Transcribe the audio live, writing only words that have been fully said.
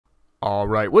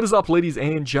Alright, what is up, ladies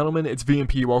and gentlemen? It's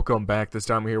VMP. Welcome back. This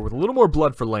time we're here with a little more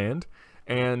Blood for Land.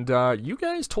 And you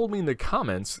guys told me in the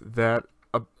comments that,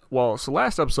 so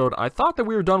last episode, I thought that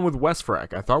we were done with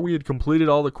Westfrak. I thought we had completed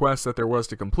all the quests that there was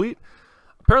to complete.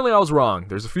 Apparently I was wrong.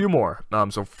 There's a few more.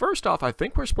 So first off, I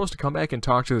think we're supposed to come back and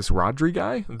talk to this Rodri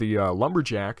guy, the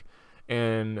lumberjack.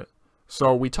 And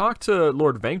so we talked to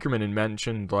Lord Vankermen and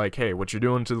mentioned, like, hey, what you're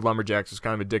doing to the lumberjacks is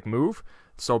kind of a dick move.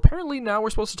 So apparently now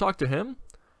we're supposed to talk to him.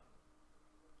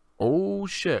 Oh,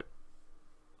 shit.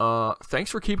 Thanks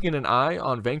for keeping an eye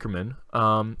on Vankerman.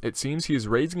 It seems he is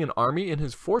raising an army in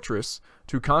his fortress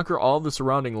to conquer all the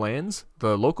surrounding lands.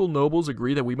 The local nobles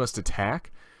agree that we must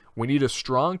attack. We need a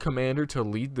strong commander to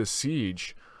lead the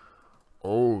siege.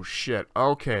 Oh, shit.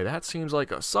 Okay, that seems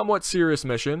like a somewhat serious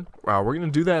mission. Wow, we're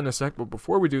going to do that in a sec, but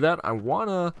before we do that, I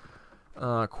want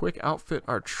to quick outfit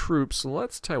our troops. So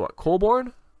let's tell you what.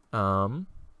 Colborne,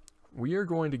 we are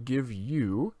going to give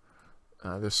you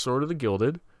this Sword of the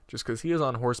Gilded, just because he is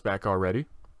on horseback already.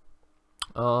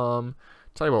 Tell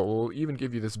you what, we'll even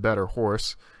give you this better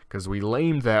horse, because we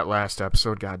lamed that last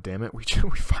episode. God damn it, we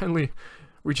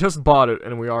just bought it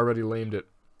and we already lamed it.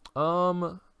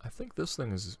 I think this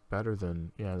thing is better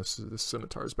than, yeah, this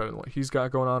scimitar is better than what he's got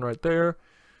going on right there.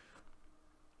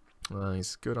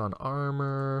 He's good on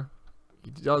armor.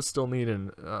 He does still need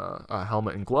a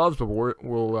helmet and gloves, but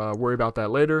we'll worry about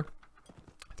that later.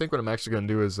 I think what I'm actually going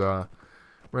to do is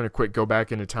we're going to quick go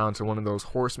back into town to one of those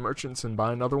horse merchants and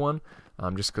buy another one.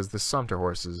 Just because this Sumter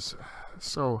horse is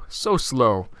so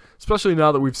slow. Especially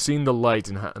now that we've seen the light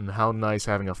and how nice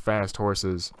having a fast horse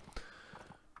is.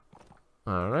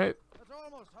 Alright.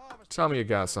 Tell me you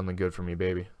got something good for me,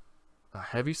 baby. A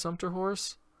heavy Sumter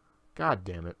horse? God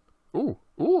damn it. Ooh,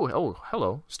 oh,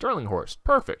 hello. Sterling horse.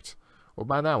 Perfect. We'll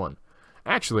buy that one.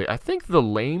 Actually, I think the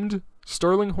lamed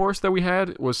Sterling horse that we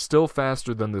had was still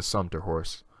faster than the Sumter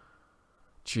horse.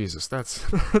 Jesus, that's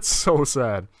so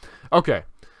sad. Okay.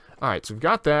 Alright, so we've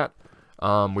got that.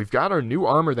 We've got our new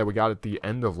armor that we got at the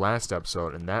end of last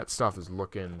episode, and that stuff is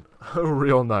looking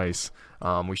real nice.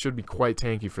 We should be quite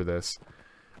tanky for this.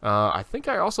 I think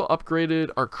I also upgraded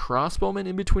our crossbowmen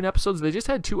in between episodes. They just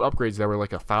had two upgrades that were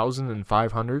like 1,000 and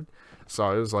 500.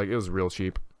 So it was real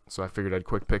cheap. So I figured I'd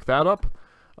quick pick that up.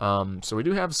 So we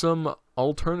do have some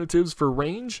alternatives for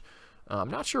range. I'm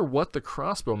not sure what the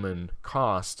crossbowmen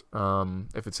cost.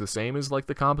 If it's the same as like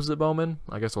the composite bowmen,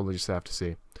 I guess we'll just have to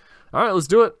see. Alright, let's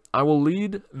do it. I will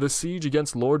lead the siege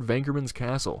against Lord Vankerman's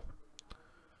castle.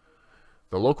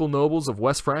 The local nobles of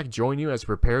Westfrak join you as you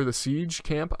prepare the siege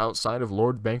camp outside of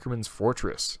Lord Vankerman's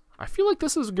fortress. I feel like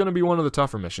this is going to be one of the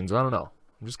tougher missions. I don't know.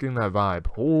 I'm just getting that vibe.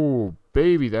 Oh,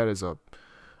 baby, that is a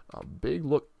big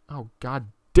look. Oh, god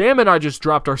damn it, I just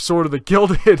dropped our Sword of the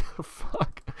Gilded.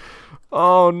 Fuck.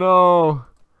 Oh, no.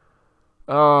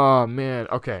 Oh, man.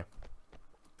 Okay.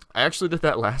 I actually did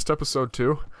that last episode,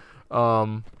 too.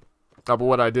 But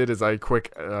what I did is I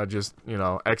quick just,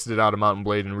 exited out of Mountain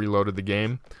Blade and reloaded the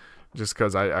game. Just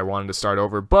because I wanted to start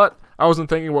over. But I wasn't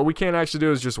thinking what we can't actually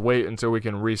do is just wait until we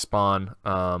can respawn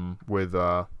with...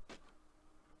 How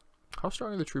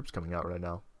strong are the troops coming out right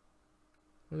now?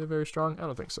 Are they very strong? I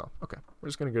don't think so. Okay. We're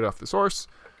just going to get off this horse.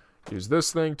 Use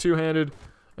this thing two-handed.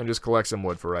 And just collect some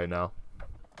wood for right now.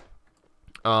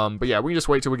 But yeah, we can just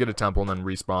wait till we get a temple and then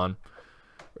respawn.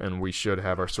 And we should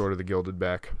have our Sword of the Gilded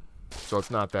back. So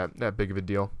it's not that big of a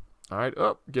deal. Alright,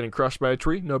 getting crushed by a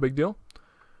tree. No big deal.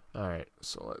 Alright,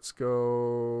 so let's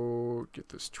go get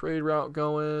this trade route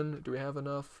going. Do we have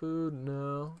enough food?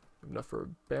 No. Enough for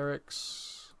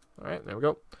barracks. Alright, there we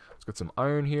go. Let's get some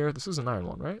iron here. This is an iron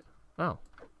one, right? Oh.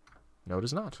 No, it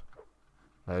is not.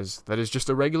 That is just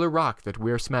a regular rock that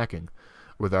we're smacking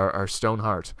with our stone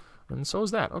heart. And so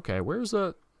is that. Okay, where's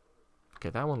the...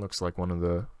 Okay, that one looks like one of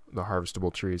the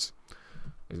harvestable trees.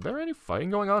 Is there any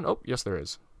fighting going on? Oh, yes there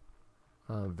is.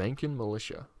 Vankin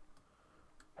Militia.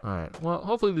 Alright, well,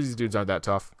 hopefully these dudes aren't that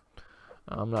tough.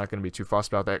 I'm not going to be too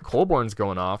fussed about that. Colborne's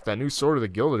going off. That new Sword of the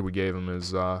Gilded we gave him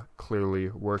is clearly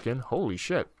working. Holy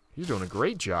shit. He's doing a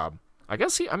great job. I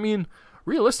guess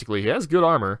realistically, he has good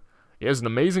armor. He has an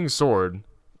amazing sword.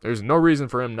 There's no reason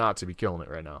for him not to be killing it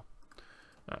right now.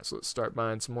 Alright, so let's start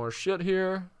buying some more shit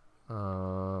here.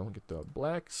 We'll get the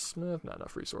blacksmith. Not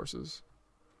enough resources.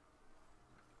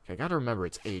 Okay, I gotta remember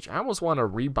it's H. I almost want to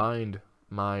rebind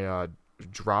my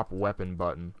drop weapon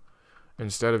button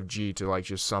instead of G to like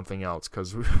just something else,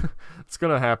 because it's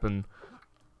gonna happen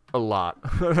a lot.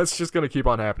 That's just gonna keep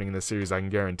on happening in this series, I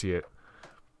can guarantee it.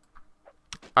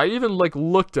 I even like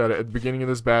looked at it at the beginning of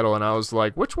this battle and I was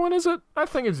like, which one is it? I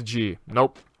think it's G.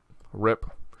 Nope. Rip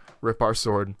our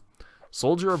sword.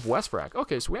 Soldier of Westfrak.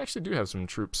 Okay, so we actually do have some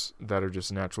troops that are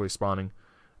just naturally spawning.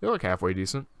 They look halfway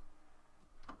decent.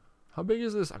 How big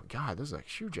is this? I mean, God, this is a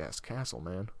huge-ass castle,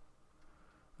 man.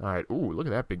 Alright, ooh, look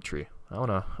at that big tree. I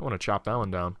wanna chop that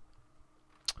one down.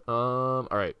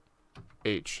 Alright.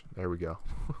 H. There we go.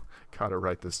 Got it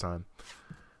right this time.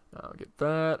 I'll get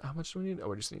that. How much do we need? Oh,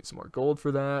 we just need some more gold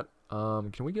for that.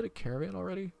 Can we get a caravan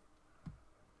already?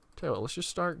 Tell you what, let's just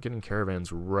start getting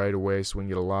caravans right away so we can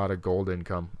get a lot of gold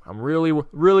income. I'm really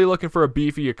looking for a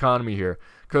beefy economy here.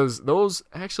 Because those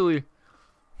actually...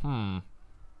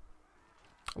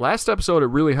 Last episode, it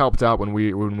really helped out when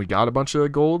we got a bunch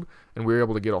of gold and we were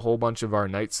able to get a whole bunch of our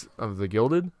knights of the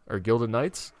gilded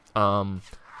knights. I'm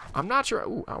not sure.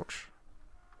 Ooh, ouch!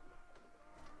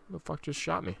 Who the fuck just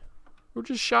shot me? Who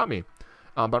just shot me?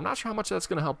 But I'm not sure how much that's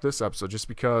gonna help this episode, just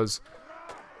because.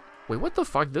 Wait, what the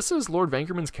fuck? This is Lord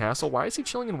Vankerman's castle. Why is he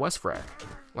chilling in Westfrak?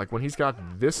 Like when he's got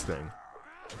this thing.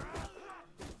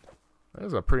 That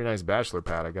is a pretty nice bachelor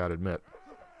pad, I gotta admit.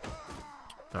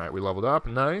 All right, we leveled up.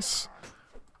 Nice.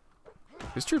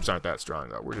 His troops aren't that strong,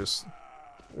 though.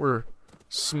 We're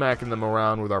smacking them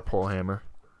around with our pole hammer.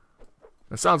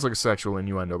 It sounds like a sexual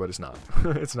innuendo, but it's not.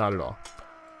 It's not at all.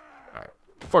 Alright.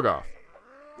 Fuck off.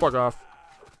 Fuck off.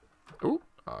 Ooh.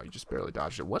 Oh, you just barely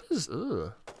dodged it. What is...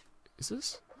 Ugh. Is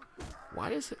this...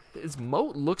 Why is it... His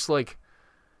moat looks like...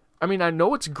 I mean, I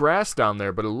know it's grass down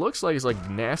there, but it looks like it's like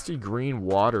nasty green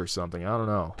water or something. I don't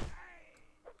know.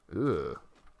 Ugh.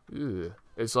 Ugh.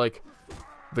 It's like...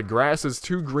 The grass is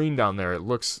too green down there. It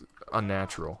looks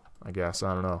unnatural, I guess.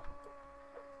 I don't know.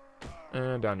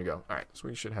 And down you go. Alright, so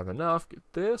we should have enough. Get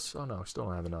this. Oh, no, we still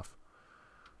don't have enough.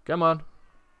 Come on.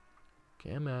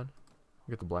 Come on.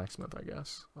 Get the blacksmith, I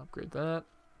guess. Upgrade that.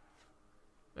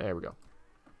 There we go.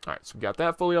 Alright, so we got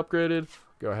that fully upgraded.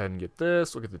 Go ahead and get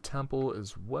this. Look at the temple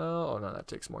as well. Oh, no, that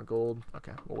takes more gold.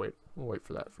 Okay, we'll wait. We'll wait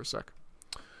for that for a sec.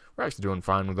 We're actually doing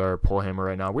fine with our pole hammer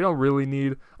right now. We don't really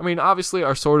need... I mean, obviously,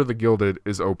 our Sword of the Gilded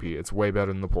is OP. It's way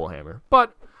better than the pole hammer.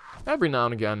 But, every now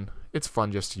and again, it's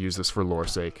fun just to use this for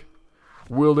lore's sake.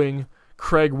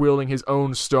 Craig wielding his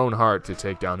own stone heart to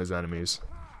take down his enemies.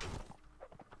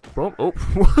 Boom.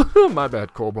 Oh, my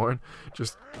bad, Colborne.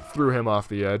 Just threw him off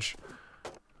the edge.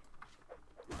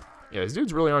 Yeah, these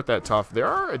dudes really aren't that tough. There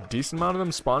are a decent amount of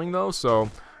them spawning, though,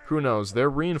 so who knows. Their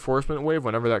reinforcement wave,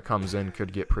 whenever that comes in,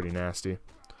 could get pretty nasty.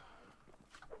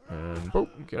 And boom,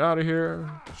 get out of here.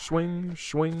 Swing,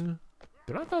 swing.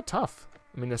 They're not that tough.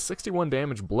 I mean, a 61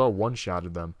 damage blow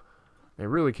one-shotted them. They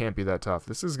really can't be that tough.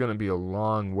 This is going to be a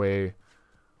long way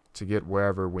to get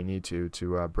wherever we need to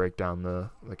break down the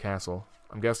castle.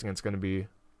 I'm guessing there's going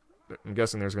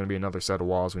to be another set of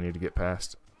walls we need to get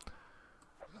past.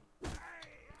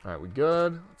 Alright, we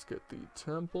good. Let's get the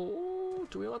temple.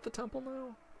 Do we want the temple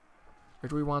now? Or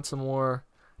do we want some more?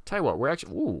 Tell you what, we're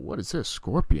actually... Ooh, what is this?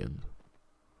 Scorpion.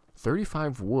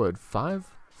 35 wood,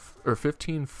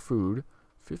 15 food,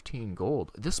 15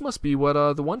 gold. This must be what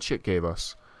the one chick gave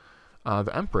us.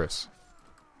 The Empress.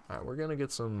 Alright, we're gonna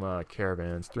get some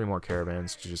caravans. 3 more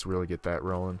caravans to just really get that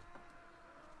rolling.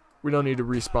 We don't need to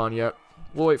respawn yet.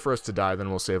 We'll wait for us to die, then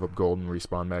we'll save up gold and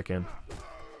respawn back in.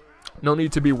 No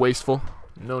need to be wasteful.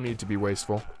 No need to be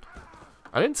wasteful.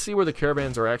 I didn't see where the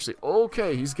caravans are actually.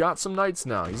 Okay, he's got some knights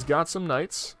now. He's got some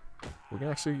knights. We can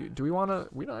actually,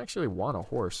 we don't actually want a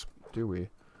horse, do we?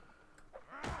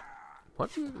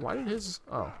 Why did his,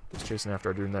 oh, he's chasing after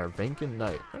our dude in there. Vanken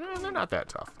Knight. They're not that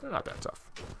tough. They're not that tough.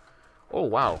 Oh,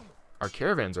 wow. Our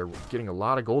caravans are getting a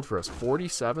lot of gold for us.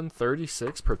 47,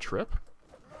 36 per trip?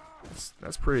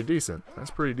 That's pretty decent.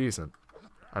 That's pretty decent.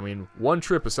 I mean, one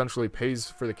trip essentially pays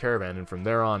for the caravan, and from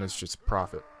there on, it's just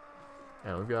profit.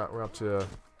 And we're up to,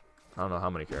 I don't know how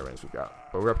many caravans we've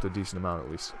got, but we're up to a decent amount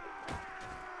at least.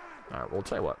 Alright, well, I'll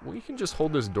tell you what. We can just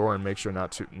hold this door and make sure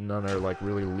none are, like,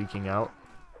 really leaking out.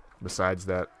 Besides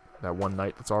that one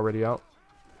knight that's already out.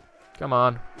 Come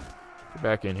on. Get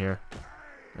back in here.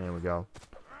 There we go.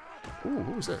 Ooh,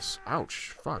 who is this?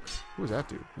 Ouch. Fuck. Who is that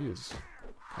dude? He is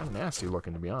kind of nasty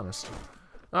looking, to be honest.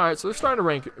 Alright, so they're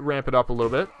starting to ramp it up a little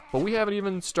bit. But we haven't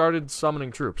even started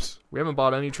summoning troops. We haven't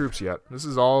bought any troops yet. This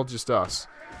is all just us.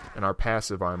 And our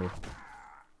passive army.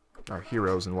 Our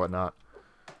heroes and whatnot.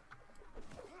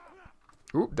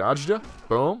 Ooh, dodged ya.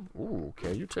 Boom. Ooh,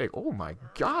 okay, you take... Oh my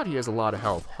god, he has a lot of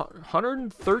health.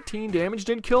 113 damage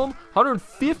didn't kill him.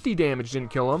 150 damage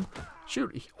didn't kill him.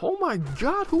 Shoot. Oh my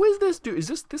god, who is this dude?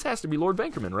 This has to be Lord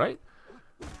Vankerman, right?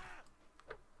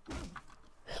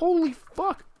 Holy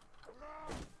fuck.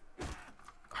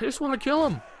 I just want to kill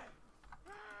him.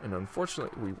 And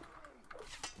unfortunately, we...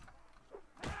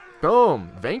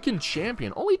 Boom. Vanken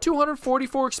champion. Only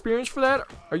 244 experience for that?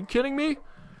 Are you kidding me?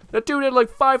 That dude had like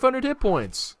 500 hit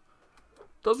points.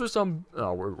 Those are some...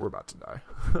 Oh, we're about to die.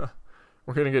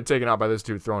 We're going to get taken out by this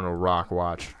dude throwing a rock,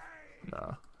 watch.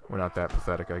 Nah, We're not that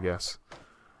pathetic, I guess.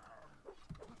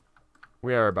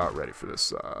 We are about ready for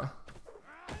this,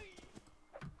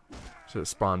 should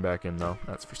spawn back in, though.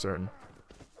 That's for certain.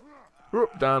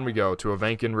 Whoop, down we go to a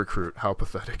Vankerman recruit. How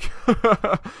pathetic.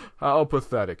 How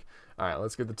pathetic. Alright,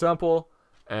 let's get the temple,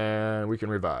 and we can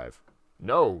revive.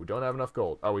 No, don't have enough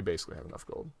gold. Oh, we basically have enough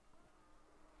gold.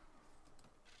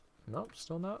 Nope,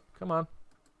 still not. Come on.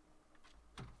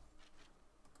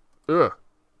 Ugh.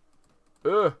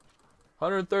 Ugh.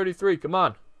 133, come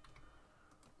on.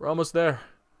 We're almost there.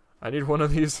 I need one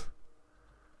of these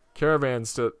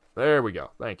caravans to... There we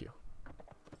go. Thank you.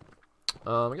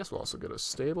 I guess we'll also get a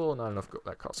stable. Not enough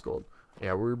that costs gold.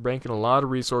 Yeah, we're banking a lot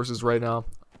of resources right now.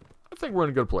 I think we're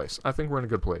in a good place. I think we're in a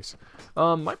good place.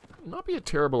 Might not be a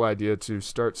terrible idea to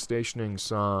start stationing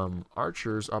some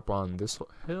archers up on this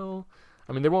hill.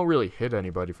 I mean, they won't really hit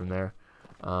anybody from there.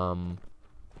 But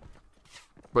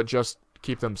just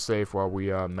keep them safe while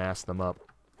we mass them up.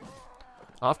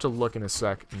 I'll have to look in a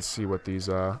sec and see what these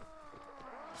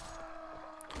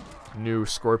new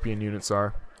scorpion units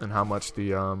are and how much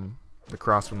the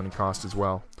crossbowmen cost as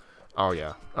well. Oh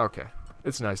yeah, okay.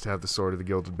 It's nice to have the Sword of the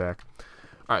Gilded back.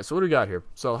 Alright, so what do we got here?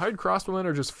 So hired crossbowmen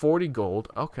are just 40 gold.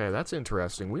 Okay, that's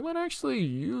interesting. We might actually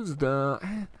use the...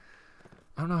 I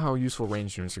don't know how useful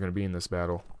ranged units are going to be in this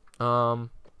battle. But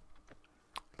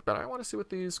I want to see what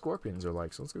these scorpions are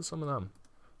like, so let's get some of them.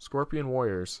 Scorpion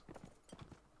warriors.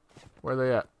 Where are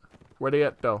they at? Where are they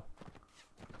at, though?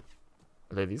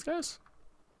 Are they these guys?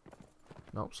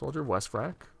 Nope, soldier,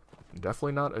 Westfrack.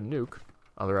 Definitely not a nuke.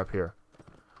 Oh, they're up here.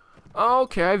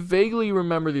 Okay, I vaguely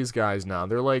remember these guys now.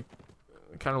 They're like,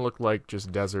 kind of look like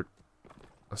just desert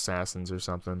assassins or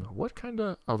something. What kind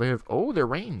of... Oh, they have... Oh, they're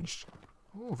ranged.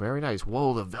 Oh, very nice.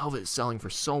 Whoa, the velvet is selling for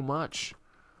so much.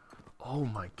 Oh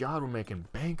my god, we're making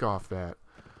bank off that.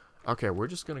 Okay, we're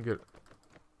just gonna get...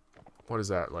 What is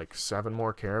that, like 7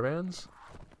 more caravans?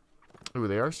 Ooh,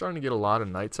 they are starting to get a lot of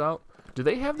knights out. Do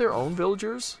they have their own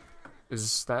villagers?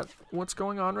 Is that what's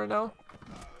going on right now?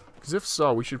 Because if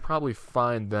so, we should probably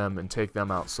find them and take them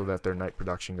out so that their knight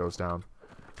production goes down.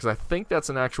 Because I think that's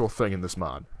an actual thing in this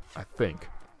mod. I think.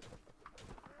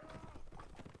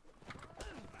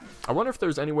 I wonder if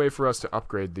there's any way for us to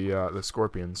upgrade the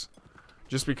scorpions.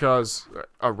 Just because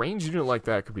a ranged unit like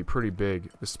that could be pretty big.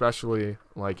 Especially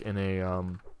like in a...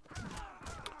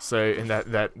 say in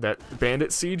that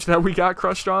bandit siege that we got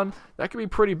crushed on. That could be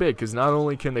pretty big. Because not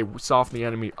only can they soften the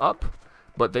enemy up,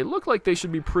 but they look like they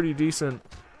should be pretty decent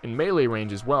in melee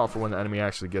range as well for when the enemy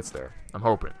actually gets there. I'm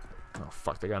hoping. Oh,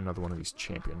 fuck. They got another one of these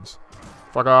champions.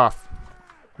 Fuck off.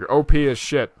 You're OP as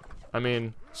shit. I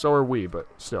mean, so are we, but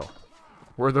still.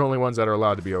 We're the only ones that are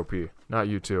allowed to be OP. Not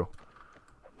you two.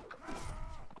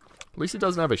 At least he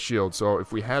doesn't have a shield, so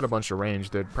if we had a bunch of range,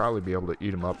 they'd probably be able to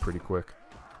eat him up pretty quick.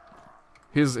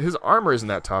 His armor isn't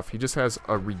that tough. He just has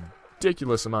a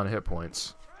ridiculous amount of hit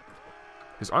points.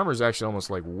 His armor is actually almost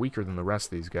like weaker than the rest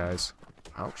of these guys.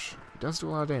 Ouch. He does do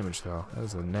a lot of damage, though. That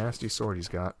is a nasty sword he's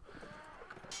got.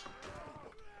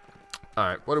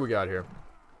 Alright, what do we got here?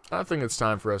 I think it's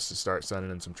time for us to start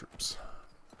sending in some troops.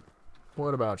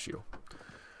 What about you?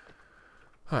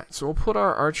 Alright, so we'll put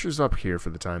our archers up here for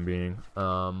the time being.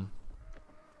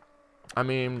 I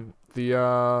mean,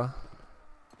 the,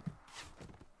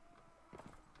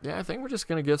 yeah, I think we're just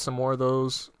going to get some more of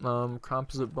those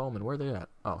composite bowmen. Where are they at?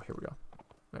 Oh, here we go.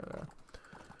 There they are.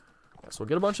 Yeah, so we'll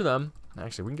get a bunch of them.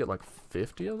 Actually, we can get like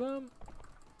 50 of them.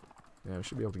 Yeah, we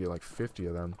should be able to get like 50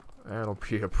 of them. That'll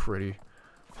be a pretty...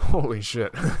 Holy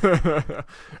shit.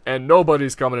 And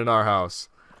nobody's coming in our house.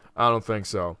 I don't think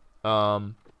so.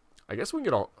 I guess we can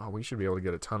get all... Oh, we should be able to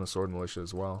get a ton of sword militia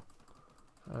as well.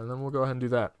 And then we'll go ahead and do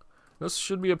that. This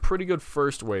should be a pretty good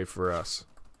first wave for us.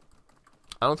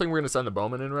 I don't think we're going to send the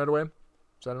bowmen in right away.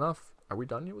 Is that enough? Are we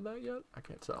done with that yet? I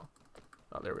can't tell.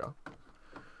 Oh, there we go.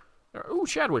 Ooh,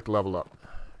 Chadwick leveled up.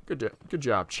 Good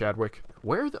job, Chadwick.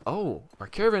 Where the... Oh, our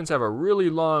caravans have a really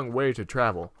long way to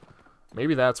travel.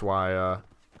 Maybe that's why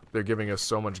they're giving us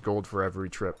so much gold for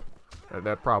every trip.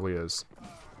 That probably is.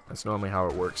 That's normally how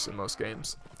it works in most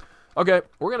games. Okay,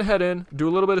 we're going to head in, do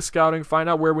a little bit of scouting, find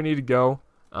out where we need to go.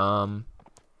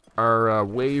 Our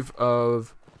wave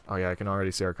of... Oh yeah, I can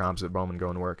already see our composite bowmen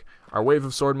going to work. Our wave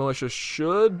of sword militia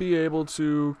should be able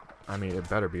to... I mean, it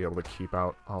better be able to keep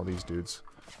out all these dudes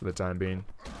for the time being.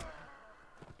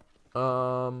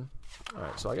 Alright,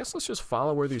 so I guess let's just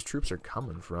follow where these troops are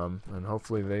coming from, and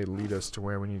hopefully they lead us to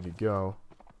where we need to go.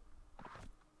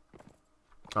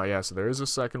 Oh yeah, so there is a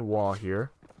second wall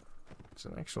here. It's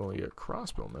actually a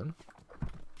crossbowman.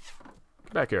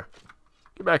 Get back here.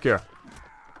 Get back here.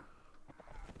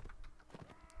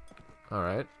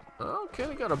 Alright. Okay,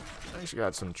 I actually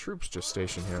got some troops just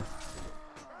stationed here.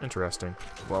 Interesting.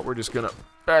 Well, we're just gonna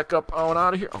back up on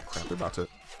out of here. Oh, crap, they're about to...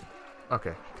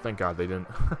 Okay, thank God they didn't.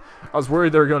 I was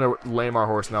worried they were gonna lame our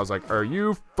horse, and I was like, are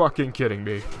you fucking kidding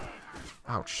me?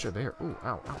 Ouch, shit, there. Ooh,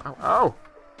 ow, ow, ow,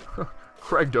 ow!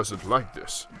 Craig doesn't like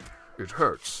this. It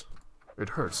hurts. It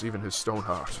hurts, even his stone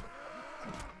heart.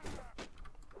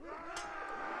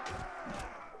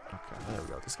 Okay, there we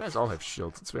go. These guys all have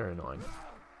shields. It's very annoying.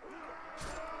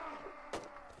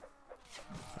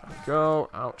 There we go.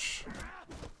 Ouch.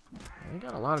 We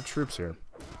got a lot of troops here.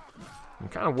 I'm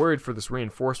kind of worried for this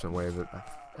reinforcement wave. That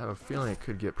I have a feeling it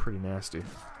could get pretty nasty.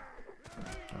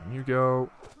 On you go.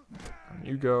 On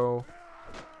you go.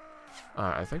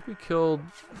 Alright, I think we killed...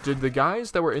 Did the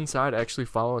guys that were inside actually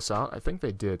follow us out? I think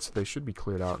they did, so they should be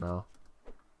cleared out now.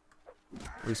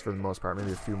 At least for the most part.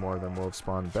 Maybe a few more of them will have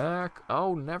spawned back.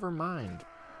 Oh, never mind.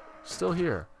 Still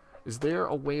here. Is there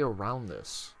a way around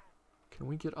this? Can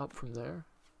we get up from there?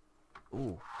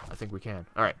 Ooh, I think we can.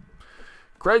 Alright.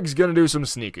 Craig's gonna do some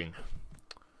sneaking.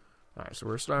 Alright, so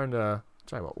we're starting to...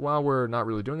 Tell you what, while we're not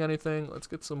really doing anything, let's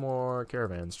get some more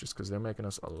caravans, just because they're making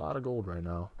us a lot of gold right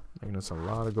now. Making us a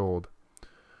lot of gold.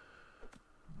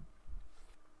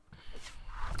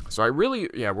 So I really...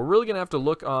 Yeah, we're really gonna have to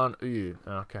look on... Ew,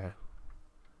 okay.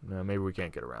 No, maybe we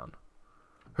can't get around.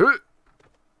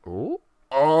 Ooh.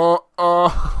 Oh,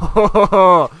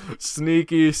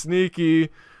 sneaky, sneaky.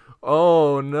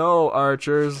 Oh no,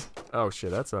 archers. Oh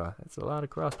shit, that's a lot of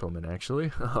crossbowmen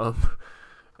actually.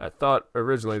 I thought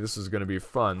originally this was gonna be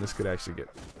fun. This could actually get.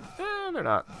 They're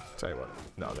not. Tell you what,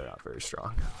 no, they're not very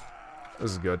strong.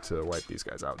 This is good to wipe these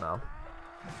guys out now.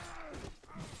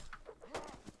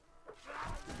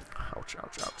 Ouch,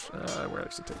 ouch, ouch. We're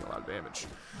actually taking a lot of damage.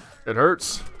 It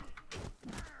hurts.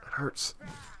 It hurts.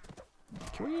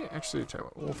 Can we actually tell you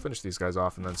what, we'll finish these guys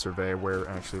off and then survey where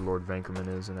actually Lord Vankerman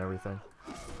is and everything.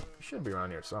 He should be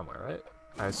around here somewhere, right?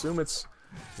 I assume it's...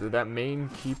 Is it that main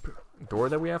keep door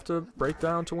that we have to break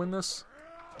down to win this?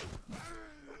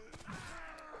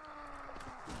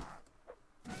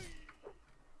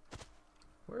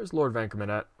 Where's Lord Vankerman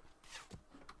at?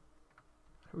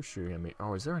 Who's shooting at me?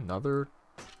 Oh, is there another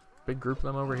big group of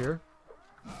them over here?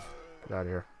 Get out of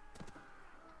here.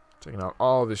 Taking out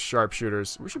all the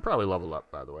sharpshooters. We should probably level up,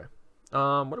 by the way.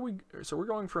 What are we... So we're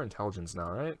going for intelligence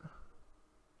now, right?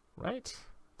 Right?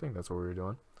 I think that's what we were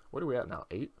doing. What are we at now?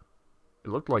 8? It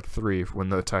looked like 3 when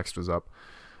the text was up.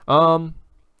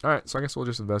 Alright, so I guess we'll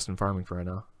just invest in farming for right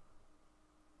now.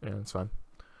 Yeah, that's fine.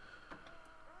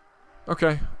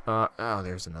 Okay. Oh,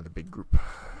 there's another big group.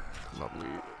 Lovely.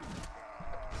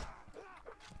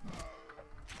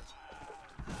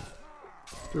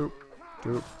 Doop.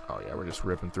 Doop. Oh yeah, we're just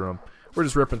ripping through them. We're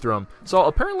just ripping through them. So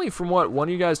apparently, from what one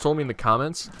of you guys told me in the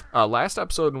comments, last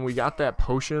episode when we got that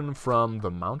potion from the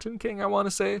Mountain King, I want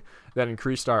to say, that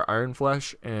increased our Iron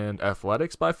Flesh and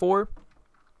Athletics by 4.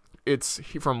 It's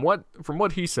from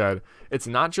what he said, it's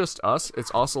not just us,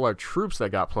 it's also our troops that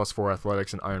got +4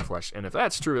 Athletics and Iron Flesh. And if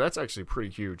that's true, that's actually pretty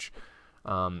huge.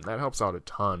 That helps out a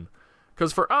ton.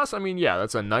 Because for us, I mean, yeah,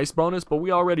 that's a nice bonus, but we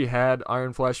already had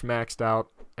Iron Flesh maxed out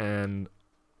and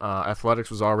Athletics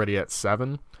was already at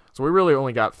 7. So we really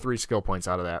only got 3 skill points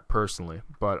out of that, personally.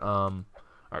 But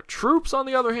our troops, on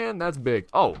the other hand, that's big.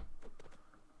 Oh,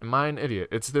 am I an idiot?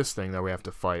 It's this thing that we have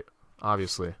to fight,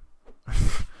 obviously.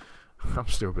 I'm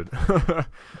stupid.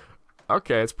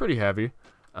 Okay, it's pretty heavy.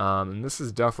 And this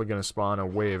is definitely going to spawn a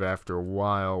wave after a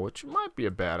while, which might be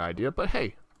a bad idea. But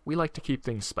hey, we like to keep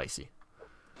things spicy.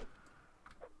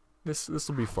 This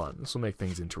will be fun. This will make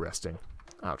things interesting.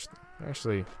 Ouch. They're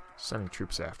actually sending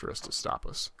troops after us to stop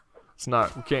us. It's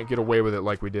not... We can't get away with it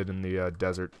like we did in the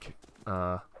desert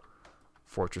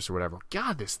fortress or whatever.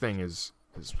 God, this thing is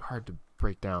hard to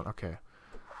break down. Okay.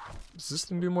 Does this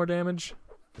thing do more damage?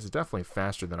 This is definitely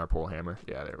faster than our pole hammer.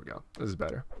 Yeah, there we go. This is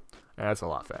better. That's a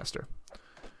lot faster.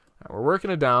 Right, we're working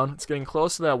it down. It's getting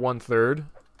close to that 1/3.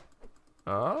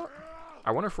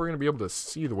 I wonder if we're going to be able to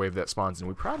see the wave that spawns in.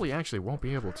 We probably actually won't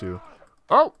be able to.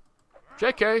 Oh!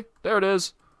 JK! There it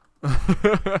is!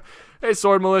 Hey,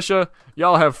 Sword Militia.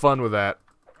 Y'all have fun with that.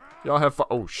 Y'all have fun.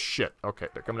 Oh, shit. Okay,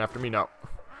 they're coming after me now.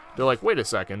 They're like, wait a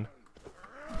second.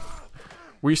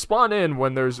 We spawn in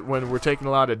when we're taking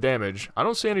a lot of damage. I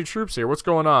don't see any troops here. What's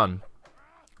going on?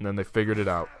 And then they figured it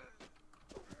out.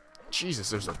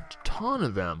 Jesus, there's a ton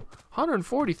of them.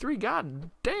 143. God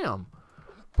damn.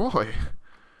 Boy.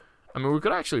 I mean, we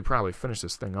could actually probably finish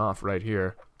this thing off right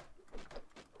here.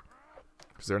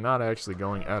 Because they're not actually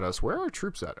going at us. Where are our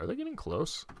troops at? Are they getting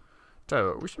close? Tell you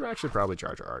what, we should actually probably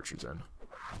charge our archers in.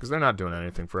 Because they're not doing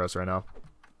anything for us right now.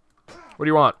 What do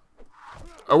you want?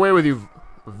 Away with you,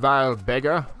 vile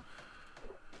beggar.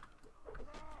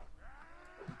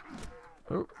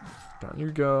 Oh, down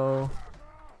you go.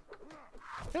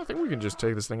 Yeah, I think we can just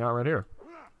take this thing out right here.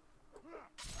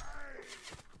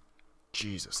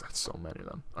 Jesus, that's so many of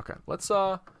them. Okay, let's,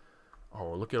 oh,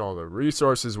 look at all the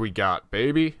resources we got,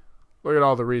 baby. Look at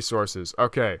all the resources.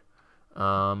 Okay,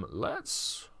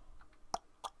 let's...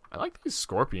 I like these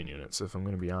scorpion units, if I'm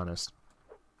going to be honest.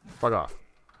 Fuck off.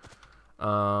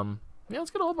 Yeah,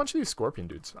 let's get a whole bunch of these scorpion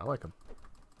dudes. I like them.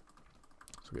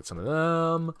 So we'll get some of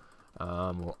them.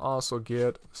 We'll also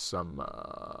get some,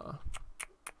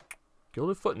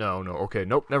 Gilded Foot? No. Okay,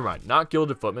 nope, never mind. Not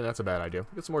Gilded Footmen, that's a bad idea.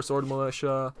 Get some more Sword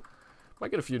Militia.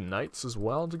 Might get a few Knights as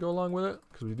well to go along with it,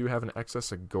 because we do have an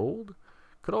excess of gold.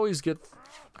 Could always get,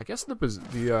 I guess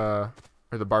the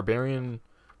Barbarian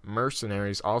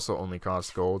Mercenaries also only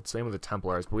cost gold. Same with the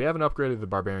Templars, but we haven't upgraded the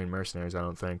Barbarian Mercenaries, I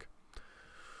don't think.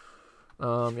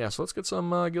 Yeah, so let's get some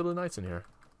Gilded Knights in here.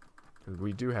 Because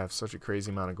we do have such a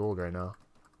crazy amount of gold right now.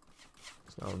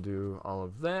 So I'll do all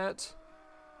of that.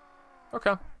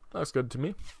 Okay, that's good to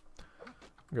me.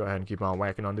 Go ahead and keep on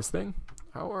whacking on this thing.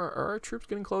 How are our troops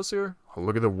getting close here? Oh,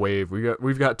 look at the wave.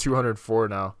 We've got 204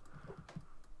 now.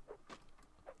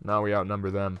 Now we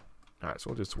outnumber them. Alright, so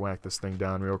we'll just whack this thing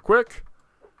down real quick.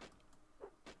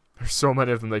 There's so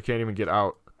many of them they can't even get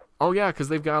out. Oh yeah, because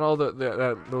they've got all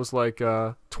those like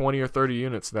 20 or 30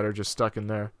 units that are just stuck in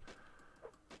there.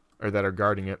 Or that are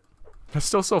guarding it. It's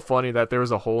still so funny that there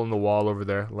was a hole in the wall over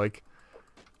there. Like,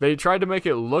 they tried to make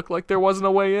it look like there wasn't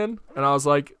a way in. And I was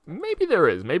like, maybe there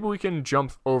is. Maybe we can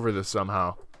jump over this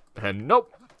somehow. And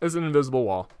nope, it's an invisible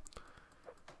wall.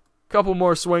 Couple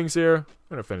more swings here. I'm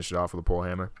going to finish it off with a pole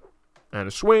hammer. And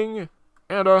a swing.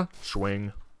 And a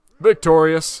swing.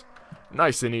 Victorious.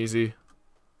 Nice and easy.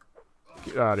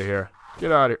 Get out of here.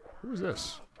 Get out of here. Who's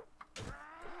this?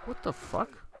 What the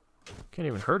fuck? Can't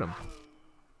even hurt him.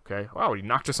 Okay. Wow, he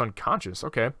knocked us unconscious.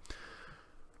 Okay.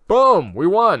 Boom! We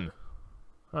won!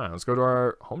 Alright, let's go to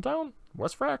our hometown?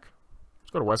 West Frack?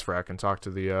 Let's go to West Frack and talk to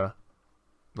the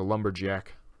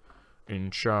lumberjack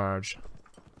in charge.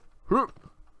 Whoop!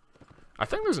 I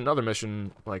think there's another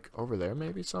mission, like, over there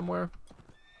maybe somewhere.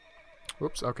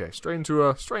 Whoops, okay. Straight into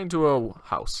a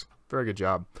house. Very good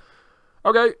job.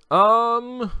 Okay,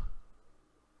 Lord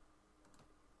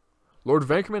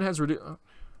Vankerman has reduced...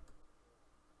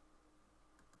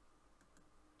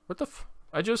 What the f...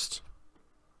 I just...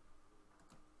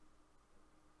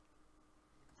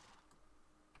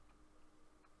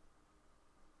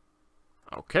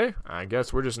 Okay, I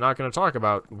guess we're just not going to talk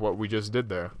about what we just did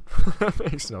there. That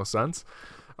makes no sense.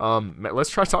 Let's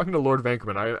try talking to Lord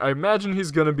Vankerman. I imagine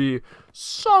he's going to be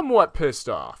somewhat pissed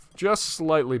off. Just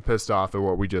slightly pissed off at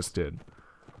what we just did.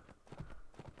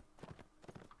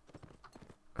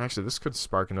 Actually, this could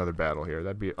spark another battle here.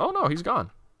 That'd be... Oh, no, he's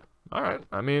gone. Alright,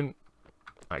 I mean,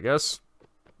 I guess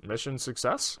mission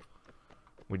success.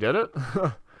 We did it.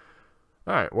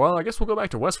 Alright, well, I guess we'll go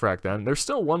back to West Frack then. There's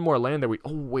still one more land that we...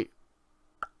 Oh, wait.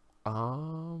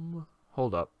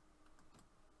 Hold up.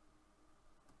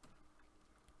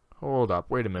 Hold up,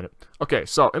 wait a minute. Okay,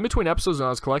 so in between episodes when I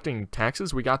was collecting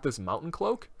taxes, we got this mountain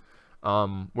cloak,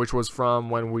 which was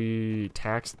from when we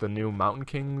taxed the new Mountain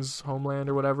King's homeland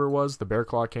or whatever it was, the Bear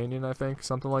Claw Canyon, I think,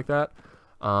 something like that.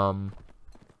 And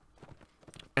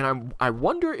I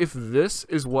wonder if this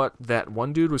is what that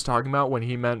one dude was talking about when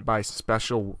he meant by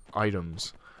special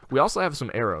items. We also have some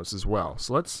arrows as well,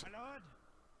 so let's...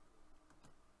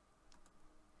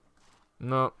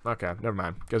 No, okay, never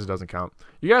mind. Guess it doesn't count.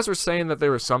 You guys were saying that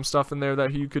there was some stuff in there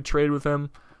that you could trade with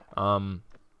him. I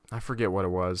forget what it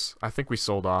was. I think we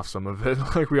sold off some of it.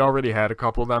 Like, we already had a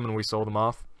couple of them and we sold them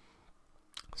off.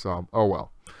 So, oh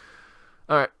well.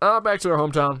 Alright, back to our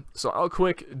hometown. So, I'll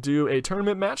quick do a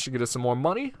tournament match to get us some more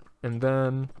money. And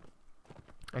then...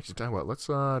 Actually, tell you what,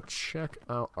 let's check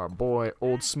out our boy,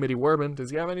 old Smitty Werbin. Does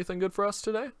he have anything good for us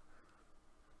today?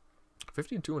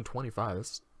 52 and 25.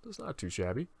 That's not too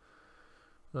shabby.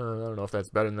 I don't know if that's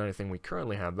better than anything we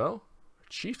currently have, though.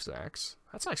 Chief's Axe.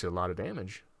 That's actually a lot of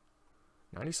damage.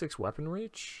 96 weapon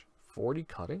reach. 40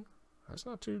 cutting. That's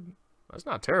not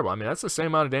terrible. I mean, that's the same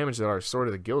amount of damage that our Sword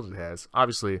of the Gilded has.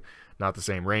 Obviously, not the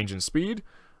same range and speed.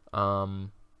 But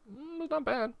not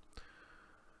bad.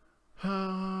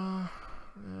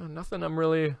 Nothing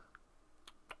I'm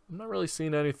not really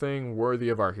seeing anything worthy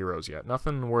of our heroes yet.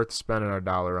 Nothing worth spending our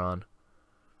dollar on.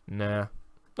 Nah.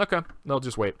 Okay, they'll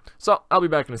just wait. So, I'll be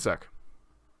back in a sec.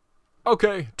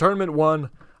 Okay, tournament 1.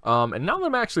 And now that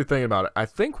I'm actually thinking about it, I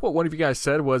think what one of you guys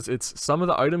said was it's some of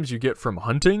the items you get from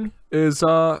hunting is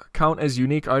count as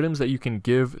unique items that you can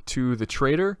give to the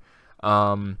trader.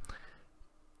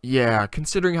 Yeah,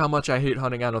 considering how much I hate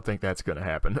hunting, I don't think that's gonna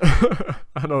happen.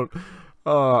 I don't...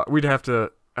 we'd have to...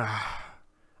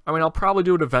 I mean, I'll probably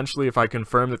do it eventually if I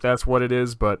confirm that that's what it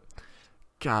is, but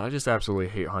God, I just absolutely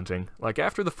hate hunting. Like,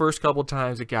 after the first couple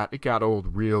times, it got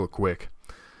old real quick.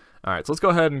 Alright, so let's go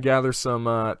ahead and gather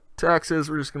some taxes.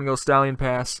 We're just going to go Stallion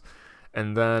Pass.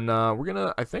 And then we're going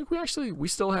to, I think we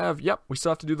still have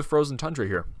to do the Frozen Tundra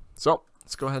here. So,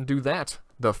 let's go ahead and do that.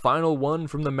 The final one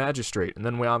from the Magistrate. And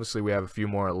then we have a few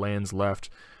more lands left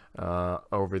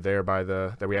over there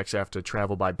that we actually have to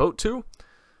travel by boat to.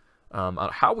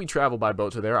 How we travel by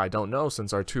boat to there, I don't know,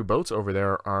 since our 2 boats over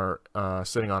there are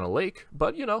sitting on a lake.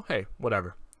 But, you know, hey,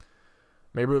 whatever.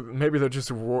 Maybe they're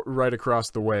just right across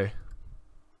the way.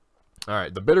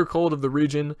 Alright, the bitter cold of the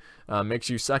region makes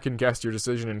you second-guess your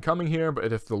decision in coming here,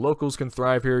 but if the locals can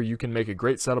thrive here, you can make a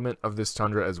great settlement of this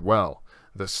tundra as well.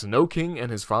 The Snow King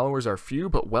and his followers are few,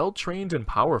 but well-trained and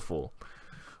powerful.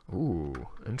 Ooh,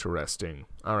 interesting.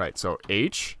 Alright, so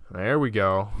H, there we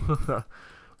go.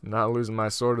 Not losing my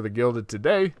sword of the gilded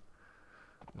today.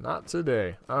 Not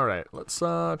today. Alright, let's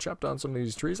chop down some of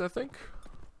these trees, I think.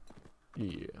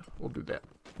 Yeah, we'll do that.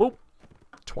 Whoop!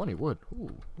 20 wood.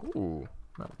 Ooh.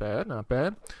 Not bad, not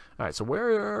bad. Alright, so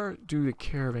where do the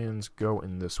caravans go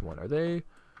in this one?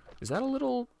 Is that a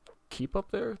little keep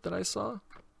up there that I saw?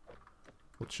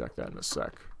 We'll check that in a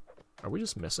sec. Are we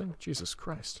just missing? Jesus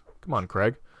Christ. Come on,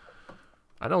 Craig.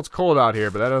 I know it's cold out here,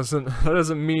 but that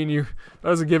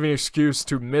doesn't give you an excuse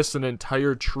to miss an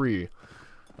entire tree.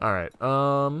 Alright,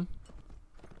 not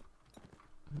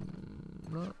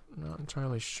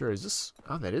entirely sure. Is this...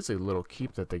 Oh, that is a little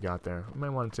keep that they got there. I might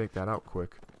want to take that out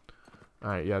quick.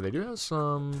 Alright, yeah, they do have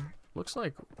some, looks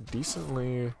like,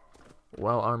 decently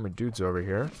well-armored dudes over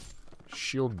here.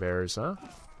 Shield bearers, huh?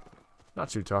 Not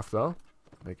too tough, though.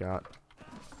 They got...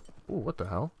 Ooh, what the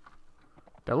hell?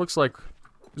 That looks like...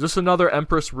 Is this another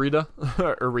Empress Rita?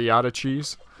 Or Riata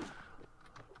cheese?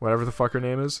 Whatever the fuck her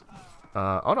name is.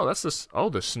 Oh no, that's this... Oh,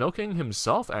 the Snow King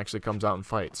himself actually comes out and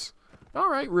fights.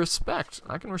 Alright, respect.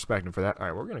 I can respect him for that.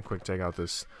 Alright, we're gonna quick take out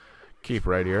this... keep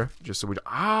right here, just so we don't,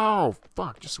 ow,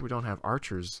 fuck, just so we don't have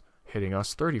archers hitting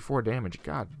us. 34 damage,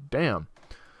 god damn.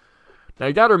 Now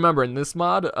you gotta remember, in this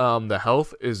mod, the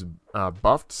health is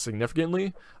buffed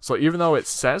significantly, so even though it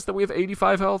says that we have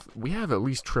 85 health, we have at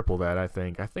least triple that, I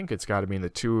think. I think it's gotta be in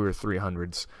the 200s or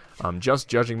 300s, just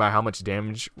judging by how much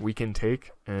damage we can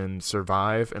take and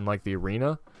survive in, like, the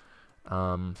arena.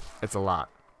 It's a lot.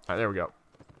 Alright, there we go.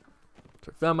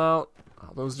 Took them out.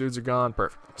 All those dudes are gone.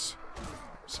 Perfect.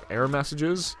 Some error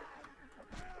messages,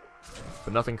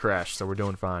 but nothing crashed, so we're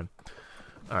doing fine.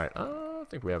 Alright, I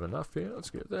think we have enough here. Let's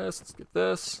get this, let's get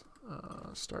this.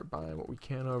 Start buying what we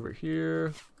can over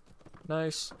here.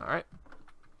 Nice, alright.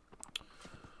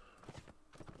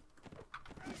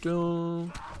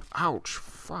 Ouch,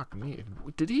 fuck me.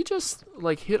 Did he just,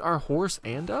 like, hit our horse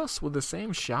and us with the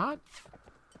same shot?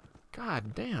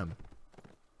 God damn.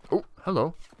 Oh,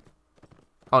 hello.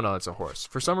 Oh no, it's a horse.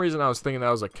 For some reason I was thinking that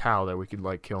was a cow that we could,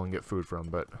 like, kill and get food from,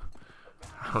 but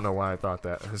I don't know why I thought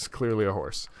that. It's clearly a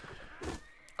horse.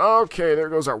 Okay, there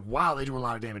goes our... Wow, they do a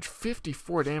lot of damage.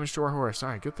 54 damage to our horse.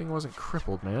 Alright, good thing it wasn't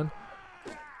crippled, man.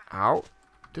 Ow.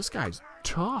 This guy's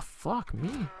tough. Fuck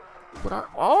me. But I...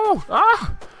 Oh!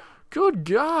 Ah! Good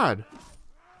God.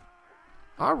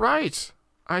 Alright.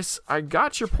 I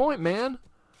got your point, man.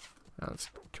 Now, let's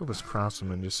kill this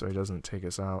crossman just so he doesn't take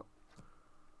us out.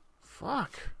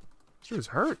 Fuck. This dude's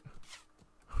hurt.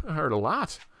 Hurt a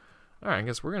lot. Alright, I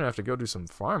guess we're gonna have to go do some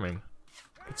farming.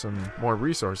 Get some more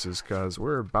resources, because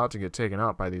we're about to get taken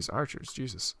out by these archers.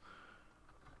 Jesus.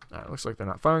 Alright, looks like they're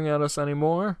not firing at us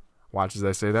anymore. Watch as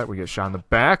I say that. We get shot in the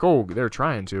back. Oh, they're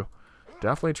trying to.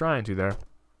 Definitely trying to there.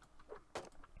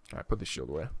 Alright, put the shield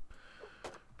away.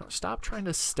 No, stop trying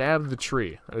to stab the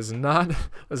tree. That is not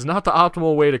the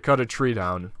optimal way to cut a tree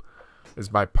down, is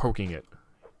by poking it.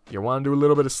 You want to do a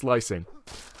little bit of slicing.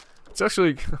 It's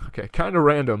actually, okay, kind of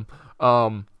random.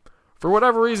 For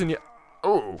whatever reason, you...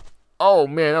 Oh,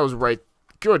 man, that was right...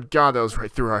 Good God, that was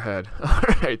right through our head.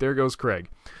 Alright, there goes Craig.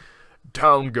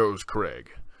 Down goes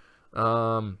Craig.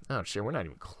 Oh, shit, we're not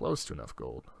even close to enough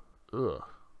gold. Ugh.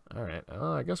 Alright,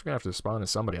 I guess we're gonna have to spawn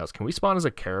as somebody else. Can we spawn as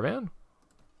a caravan?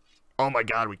 Oh my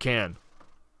God, we can.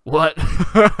 What?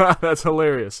 That's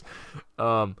hilarious.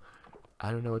 I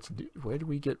don't know what to do. Where do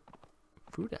we get...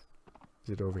 food at? Is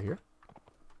it over here?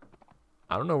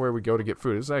 I don't know where we go to get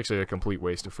food. This is actually a complete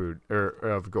waste of food, or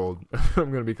of gold.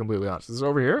 I'm gonna be completely honest. Is this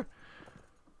over here?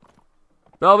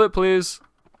 Velvet, please.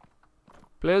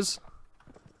 Please.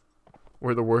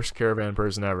 We're the worst caravan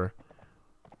person ever.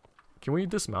 Can we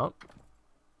dismount?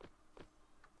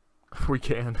 We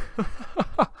can.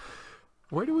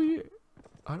 Where do we...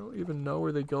 I don't even know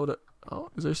where they go to... Oh,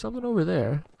 is there something over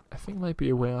there? I think it might be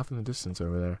a way off in the distance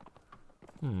over there.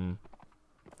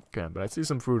 Okay, but I see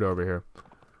some food over here.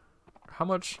 How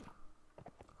much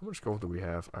gold do we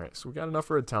have? Alright, so we got enough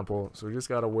for a temple, so we just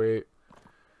gotta wait.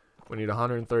 We need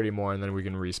 130 more, and then we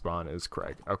can respawn as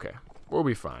Craig. Okay, we'll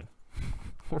be fine.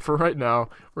 For right now,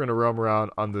 we're gonna roam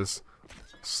around on this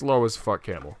slow as fuck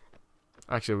camel.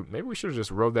 Actually, maybe we should have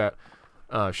just rode that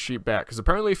sheep back, because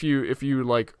apparently if you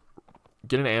like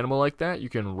get an animal like that, you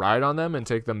can ride on them and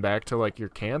take them back to like your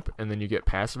camp, and then you get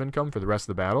passive income for the rest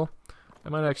of the battle.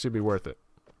 That might actually be worth it.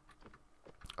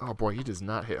 Oh boy, he does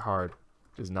not hit hard.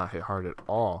 Does not hit hard at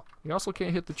all. He also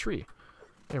can't hit the tree.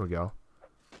 There we go.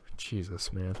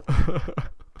 Jesus, man.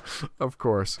 Of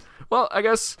course. Well, I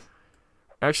guess...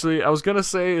 Actually, I was gonna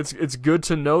say it's good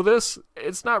to know this.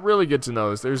 It's not really good to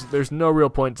know this. There's no real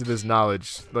point to this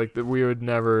knowledge. Like, that we would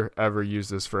never, ever use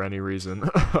this for any reason.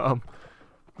 I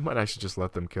might actually just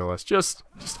let them kill us. Just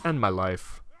end my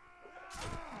life.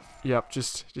 Yep,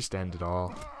 just end it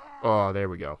all. Oh, there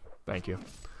we go. Thank you.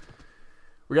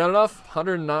 We got enough?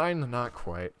 109? Not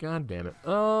quite. God damn it.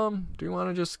 Do you want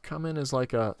to just come in as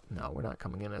like a... No, we're not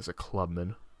coming in as a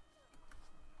clubman.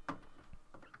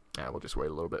 Yeah, we'll just wait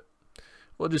a little bit.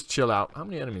 We'll just chill out. How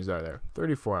many enemies are there?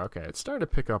 34. Okay, it's starting to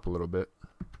pick up a little bit.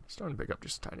 It's starting to pick up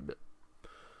just a tiny bit.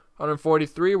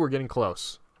 143, we're getting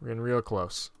close. We're getting real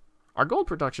close. Our gold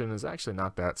production is actually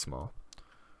not that small.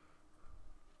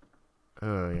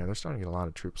 Yeah, they're starting to get a lot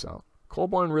of troops out.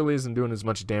 Colborne really isn't doing as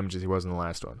much damage as he was in the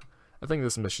last one. I think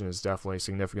this mission is definitely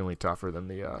significantly tougher than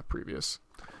the previous.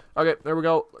 Okay, there we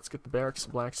go. Let's get the barracks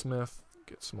blacksmith.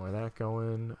 Get some more of that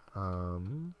going. Got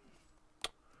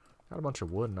a bunch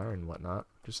of wood and iron and whatnot.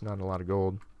 Just not a lot of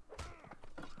gold.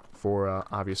 For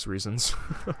obvious reasons.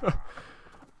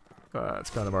 It's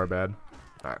kind of our bad.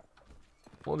 Alright.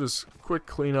 We'll just quick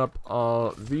clean up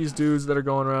all these dudes that are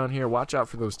going around here. Watch out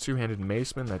for those two-handed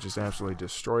macemen that just absolutely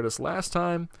destroyed us last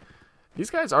time. These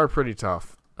guys are pretty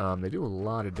tough. They do a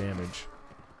lot of damage.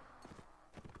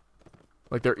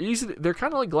 Like, they're easy. They're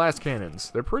kind of like glass cannons.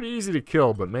 They're pretty easy to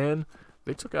kill, but man,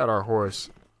 they took out our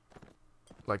horse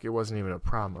like it wasn't even a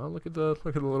problem. Oh, look at the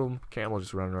little camel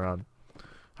just running around.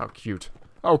 How cute.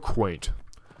 How quaint.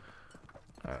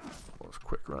 Alright, let's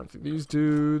quick run through these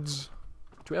dudes.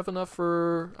 Do we have enough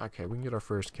for... Okay, we can get our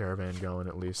first caravan going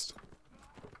at least.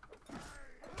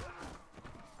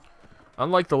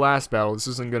 Unlike the last battle, this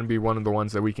isn't going to be one of the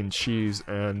ones that we can cheese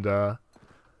and,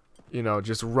 you know,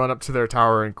 just run up to their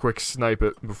tower and quick snipe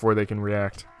it before they can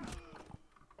react.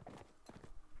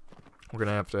 We're going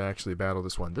to have to actually battle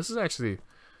this one. This is actually...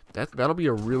 That'll be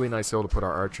a really nice hill to put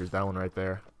our archers, that one right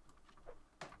there.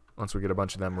 Once we get a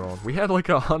bunch of them rolling. We had like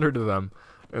 100 of them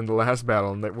in the last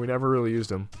battle, and we never really used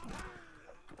them.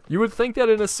 You would think that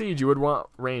in a siege you would want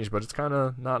range, but it's kind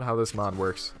of not how this mod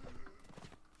works.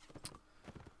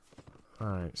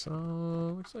 Alright, so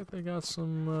looks like they got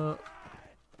some...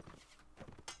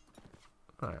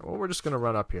 Alright, well, we're just going to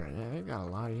run up here. Yeah, they got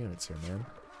a lot of units here, man.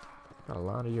 Got a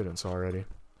lot of units already.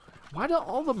 Why do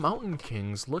all the Mountain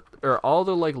Kings look... Or all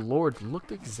the, like, Lords look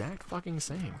the exact fucking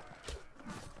same?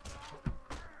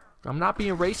 I'm not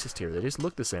being racist here. They just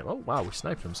look the same. Oh, wow, we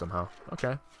sniped him somehow.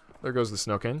 Okay. There goes the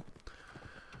Snow King.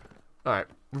 Alright,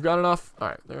 we've got enough.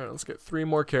 Alright, there. Let's get 3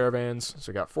 more caravans.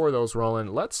 So we got 4 of those rolling.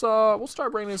 Let's, we'll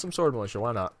start bringing in some sword militia.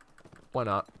 Why not? Why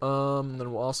not?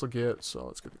 Then we'll also get... So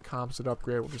let's get the composite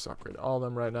upgrade. We'll just upgrade all of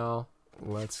them right now.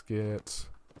 Let's get...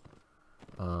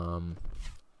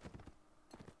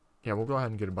 Yeah, we'll go ahead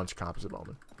and get a bunch of composite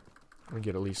bowmen. We can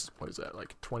get at least, what is that,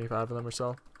 like 25 of them or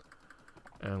so?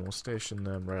 And we'll station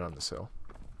them right on this hill.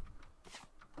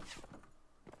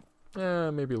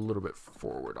 Maybe a little bit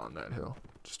forward on that hill.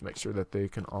 Just to make sure that they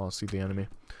can all see the enemy.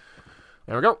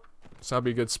 There we go. So that'll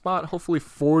be a good spot. Hopefully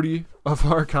 40 of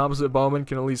our composite bowmen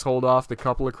can at least hold off the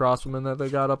couple of crossbowmen that they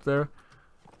got up there.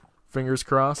 Fingers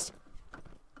crossed.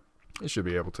 They should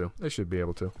be able to. They should be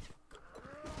able to.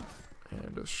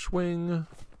 And a swing.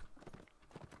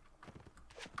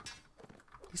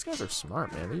 These guys are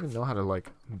smart, man. They even know how to, like,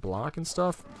 block and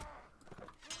stuff.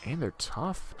 And they're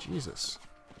tough. Jesus.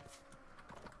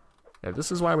 Yeah,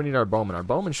 this is why we need our bowmen. Our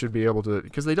bowmen should be able to...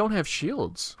 Because they don't have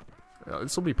shields.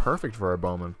 This will be perfect for our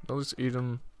bowmen. They'll just eat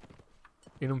them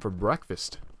for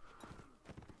breakfast.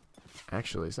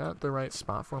 Actually, is that the right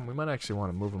spot for them? We might actually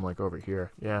want to move them, like, over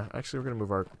here. Yeah, actually, we're going to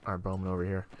move our bowmen over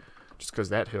here. Just because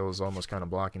that hill is almost kind of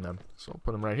blocking them. So we'll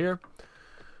put them right here.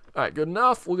 Alright, good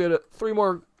enough. We'll get 3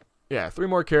 more... Yeah, 3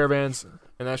 more caravans,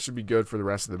 and that should be good for the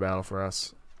rest of the battle for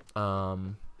us.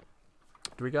 Do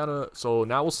we gotta... So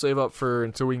now we'll save up for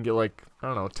until we can get, like, I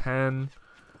don't know, 10...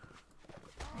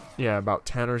 Yeah, about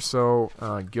 10 or so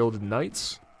Gilded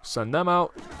Knights. Send them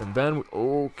out, and then...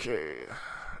 Okay.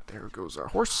 There goes our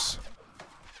horse.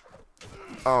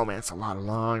 Oh, man, it's a lot of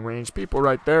long-range people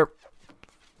right there.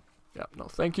 Yep, no,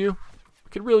 thank you. We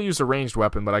could really use a ranged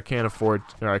weapon, but I can't afford...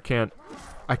 Or I can't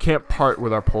part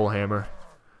with our pole hammer.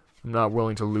 I'm not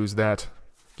willing to lose that.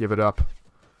 Give it up.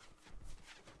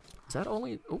 Is that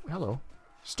only... Oh, hello.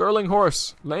 Sterling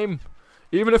horse. Lame.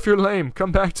 Even if you're lame,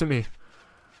 come back to me.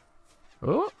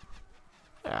 Oh.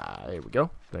 Ah, there we go.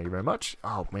 Thank you very much.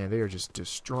 Oh, man, they are just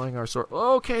destroying our sword.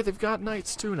 Okay, they've got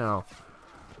knights, too, now.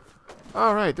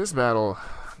 Alright, this battle,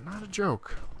 not a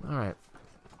joke. Alright,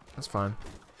 that's fine.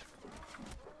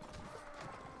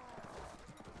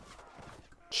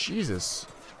 Jesus.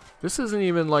 This isn't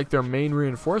even like their main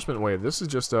reinforcement wave. This is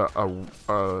just a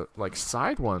like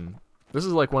side one. This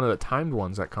is like one of the timed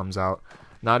ones that comes out.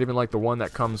 Not even like the one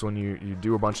that comes when you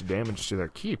do a bunch of damage to their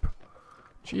keep.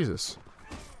 Jesus.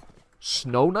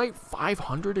 Snow Knight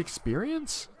 500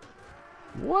 experience?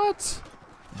 What?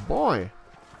 Boy.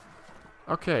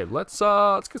 Okay, let's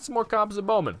get some more composite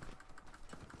bowmen.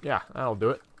 Yeah, that'll do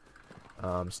it.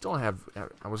 Still have...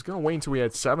 I was gonna wait until we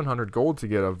had 700 gold to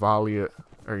get a volley,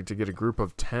 or to get a group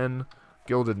of 10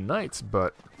 gilded knights,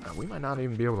 but we might not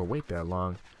even be able to wait that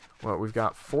long. Well, we've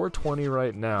got 420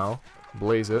 right now.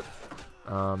 Blaze it.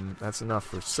 That's enough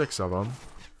for 6 of them.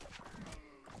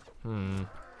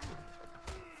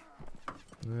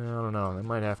 Yeah, I don't know. It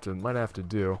might have to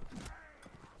do.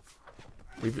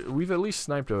 We've at least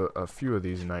sniped a few of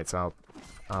these knights out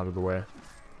of the way.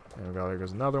 There we go. There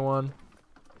goes another one.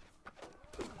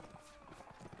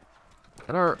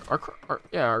 And our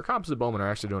composite bowmen are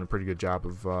actually doing a pretty good job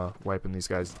of wiping these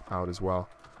guys out as well.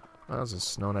 Oh, that was a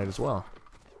snow knight as well.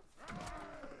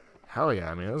 Hell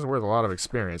yeah! I mean, this is worth a lot of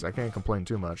experience. I can't complain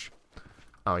too much.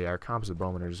 Oh yeah, our composite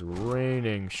bowmen are just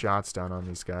raining shots down on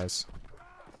these guys.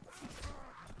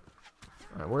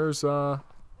 Alright, where's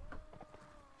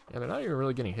Yeah, they're not even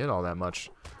really getting hit all that much.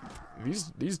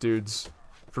 These dudes,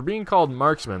 for being called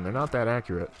marksmen, they're not that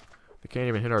accurate. They can't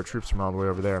even hit our troops from all the way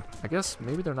over there. I guess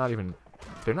maybe they're not even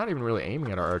really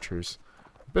aiming at our archers.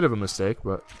 Bit of a mistake,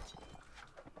 but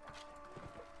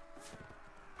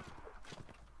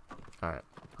alright.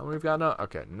 How many we've got now?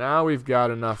 Okay, now we've got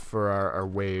enough for our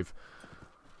wave.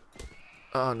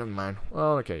 Oh, never mind.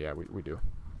 Well, okay, yeah, we do.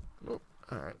 Oh,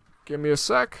 alright. Give me a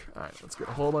sec. Alright, let's get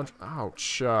a whole bunch.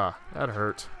 Ouch. That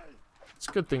hurt. It's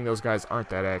a good thing those guys aren't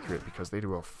that accurate because they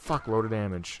do a fuckload of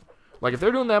damage. Like, if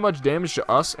they're doing that much damage to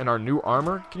us and our new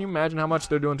armor, can you imagine how much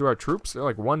they're doing to our troops? They're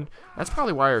like one... That's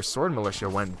probably why our sword militia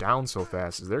went down so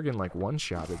fast, is they're getting, like,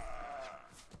 one-shotted.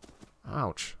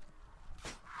 Ouch.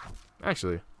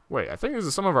 Actually, wait, I think this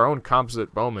is some of our own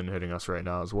composite bowmen hitting us right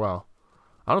now as well.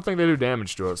 I don't think they do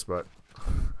damage to us, but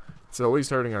it's at least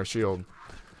hurting our shield.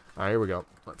 Alright, here we go.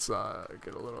 Let's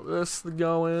get a little of this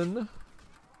going.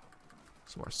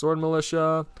 Some more sword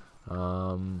militia.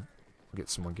 Get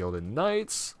some more gilded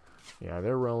knights. Yeah,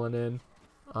 they're rolling in.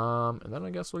 And then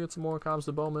I guess we'll get some more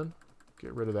composite bowmen.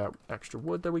 Get rid of that extra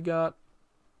wood that we got.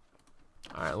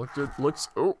 Alright, looks...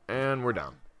 Oh, and we're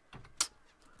down.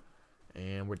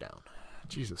 And we're down.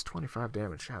 Jesus, 25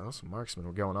 damage. Yeah, those marksmen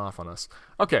were going off on us.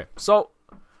 Okay, so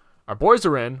our boys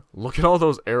are in. Look at all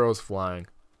those arrows flying.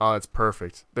 Oh, that's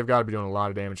perfect. They've got to be doing a lot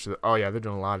of damage to the... Oh, yeah, they're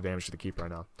doing a lot of damage to the keep right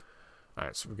now.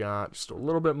 Alright, so we've got just a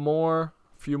little bit more.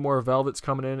 A few more velvets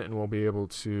coming in, and we'll be able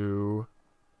to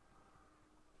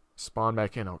spawn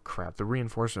back in. Oh, crap. The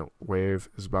reinforcement wave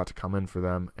is about to come in for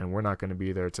them, and we're not going to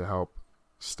be there to help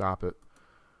stop it.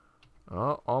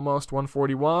 Oh, almost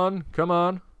 141. Come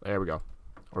on. There we go.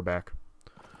 We're back.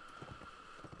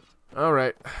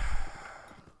 Alright.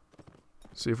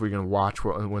 See if we can watch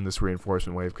when this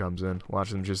reinforcement wave comes in. Watch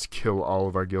them just kill all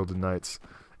of our gilded knights.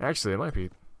 Actually, it might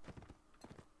be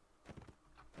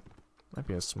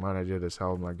a smart idea to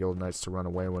tell my guild knights to run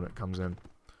away when it comes in.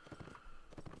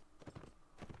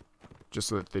 Just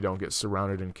so that they don't get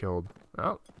surrounded and killed.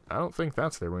 Well, I don't think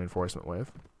that's their reinforcement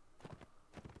wave.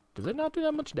 Did they not do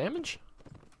that much damage?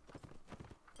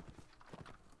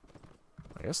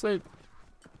 I guess they...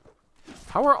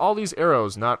 How are all these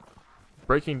arrows not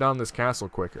breaking down this castle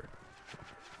quicker?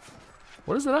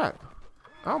 What is that?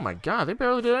 Oh my god, they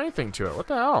barely did anything to it. What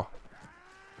the hell?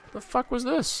 The fuck was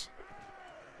this?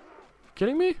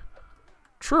 Kidding me?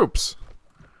 Troops.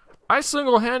 I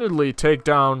single-handedly take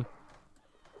down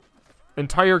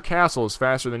entire castles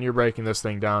faster than you're breaking this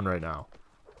thing down right now.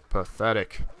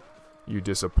 Pathetic. You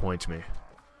disappoint me.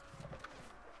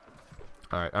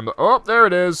 Alright, oh, there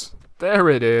it is. There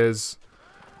it is.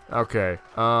 Okay,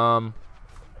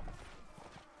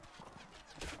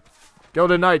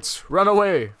 Gilded Knights, run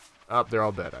away! Oh, they're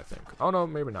all dead, I think. Oh, no,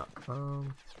 maybe not.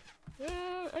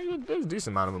 Yeah, there's a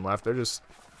decent amount of them left. They're just...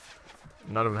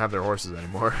 None of them have their horses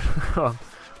anymore.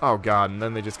 Oh god, and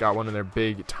then they just got one of their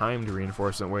big timed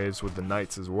reinforcement waves with the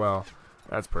knights as well.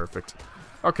 That's perfect.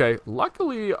 Okay,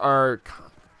 luckily our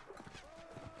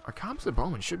composite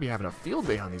bowmen should be having a field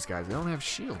day on these guys. They don't have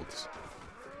shields.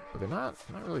 But they're not,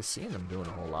 I'm not really seeing them doing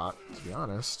a whole lot, to be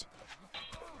honest.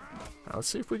 Now, let's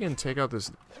see if we can take out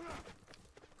this...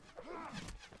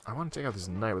 I want to take out this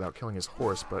knight without killing his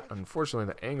horse, but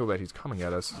unfortunately the angle that he's coming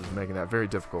at us is making that very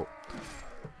difficult.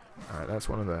 Alright, that's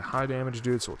one of the high damage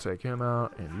dudes, so we'll take him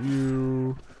out. And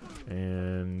you...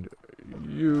 And...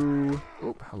 You...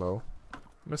 Oop, hello.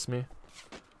 Miss me.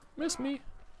 Miss me.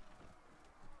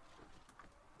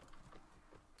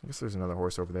 I guess there's another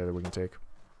horse over there that we can take.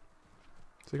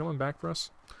 Is he coming back for us?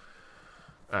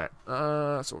 Alright,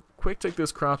 so quick take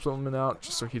this crossbowman out,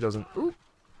 just so he doesn't... Oop!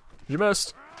 You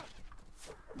missed!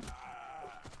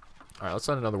 Alright, let's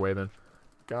send another wave in.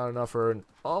 Got enough for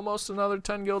almost another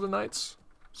 10 Gilded Knights.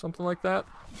 Something like that.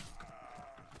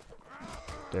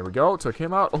 There we go, took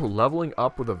him out. Oh, leveling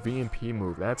up with a VMP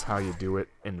move. That's how you do it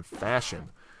in fashion.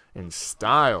 In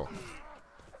style.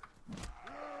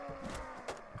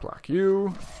 Block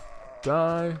you.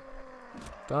 Die.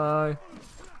 Die.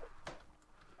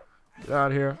 Get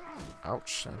out of here.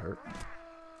 Ouch, that hurt.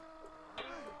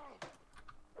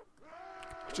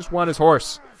 Just want his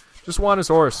horse. Just want his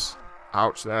horse.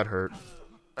 Ouch, that hurt.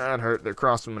 That hurt. Their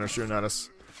crossbowmen are shooting at us.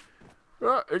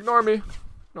 Ignore me.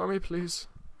 Ignore me, please.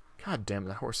 God damn it,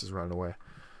 that horse is running away.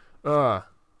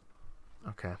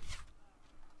 Okay.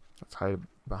 Let's hide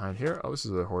behind here. Oh, this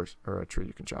is a horse or a tree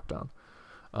you can chop down.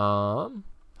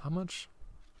 How much?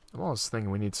 I'm almost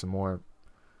thinking we need some more.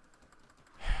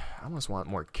 I almost want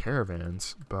more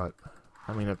caravans, but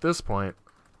I mean at this point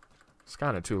it's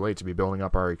kind of too late to be building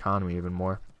up our economy even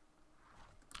more.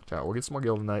 So we'll get some more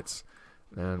Gilded Knights,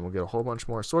 then we'll get a whole bunch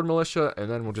more Sword Militia,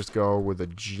 and then we'll just go with a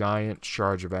giant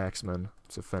charge of Axemen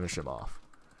to finish him off.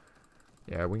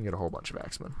 Yeah, we can get a whole bunch of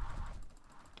Axemen.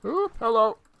 Ooh,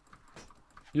 hello.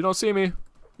 You don't see me.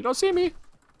 You don't see me.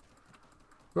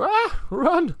 Ah,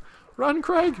 run. Run,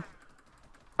 Craig.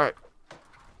 Alright.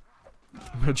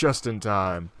 Just in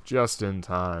time. Just in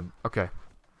time. Okay.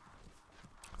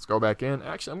 Let's go back in.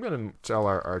 Actually, I'm going to tell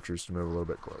our archers to move a little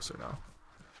bit closer now.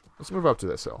 Let's move up to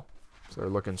this hill. So they're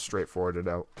looking straight forward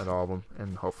at all of them.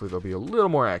 And hopefully they'll be a little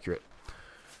more accurate.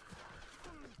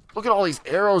 Look at all these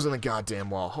arrows in the goddamn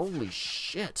wall. Holy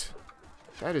shit.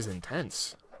 That is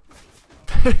intense.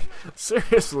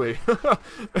 Seriously.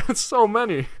 It's so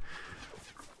many.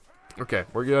 Okay,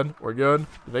 we're good. We're good.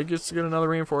 Did they just get another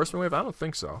reinforcement wave? I don't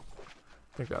think so.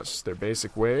 I think that's just their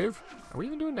basic wave. Are we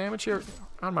even doing damage here?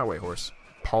 On my way, horse.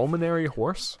 Pulmonary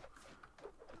horse?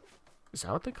 Is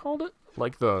that what they called it?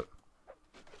 Like the...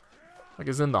 Like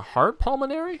is in the heart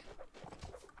pulmonary?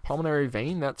 Pulmonary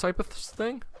vein? That type of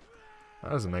thing?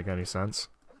 That doesn't make any sense.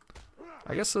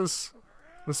 I guess this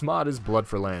mod is Blood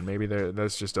for Land. Maybe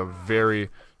that's just a very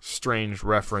strange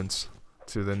reference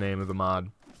to the name of the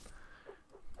mod.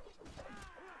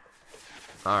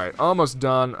 Alright, almost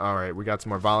done. Alright, we got some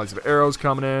more volleys of arrows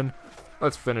coming in.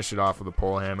 Let's finish it off with a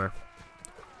pole hammer.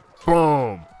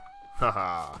 Boom!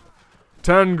 Haha.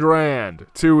 10 grand.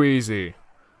 Too easy.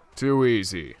 Too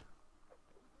easy.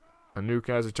 Anouk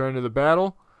has returned to the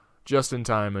battle. Just in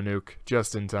time, Anouk.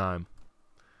 Just in time.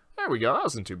 There we go. That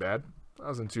wasn't too bad. That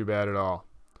wasn't too bad at all.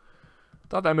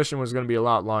 Thought that mission was going to be a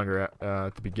lot longer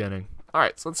at the beginning.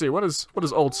 Alright, so let's see. What does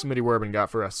old Smitty Werbin got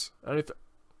for us? Anything?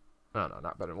 No,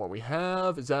 not better than what we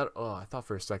have. Is that... Oh, I thought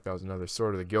for a sec that was another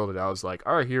Sword of the Gilded. I was like,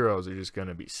 our heroes are just going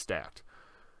to be stacked.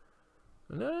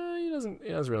 No, he doesn't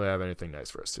really have anything nice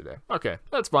for us today. Okay,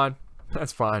 that's fine.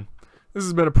 That's fine. This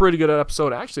has been a pretty good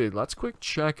episode. Actually, let's quick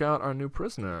check out our new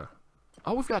prisoner.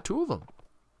 Oh, we've got 2 of them.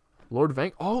 Lord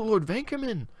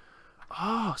Vankerman.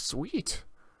 Oh, sweet.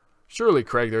 Surely,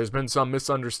 Craig, there's been some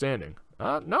misunderstanding.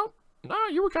 No,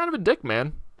 you were kind of a dick,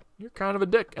 man. You're kind of a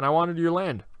dick, and I wanted your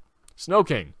land. Snow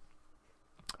King.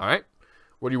 Alright,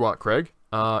 what do you want, Craig?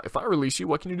 If I release you,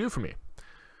 what can you do for me?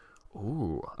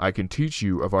 Ooh, I can teach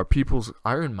you of our people's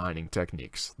iron mining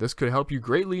techniques. This could help you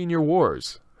greatly in your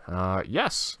wars.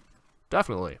 Yes,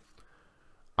 definitely.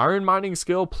 Iron mining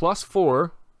skill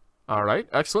 +4. Alright,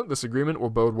 excellent. This agreement will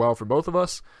bode well for both of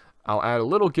us. I'll add a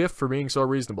little gift for being so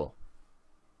reasonable.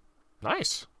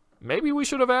 Nice. Maybe we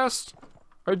should have asked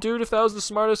our dude if that was the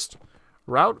smartest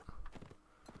route.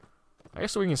 I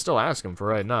guess we can still ask him for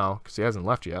right now, because he hasn't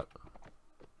left yet.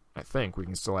 I think we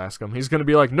can still ask him. He's going to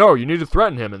be like, no, you need to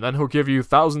threaten him, and then he'll give you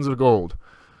thousands of gold.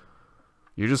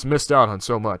 You just missed out on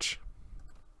so much.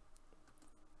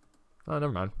 Oh,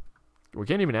 never mind. We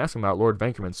can't even ask him about Lord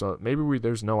Vankermen, so maybe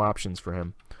there's no options for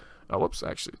him. Oh, whoops,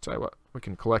 actually, tell you what. We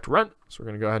can collect rent, so we're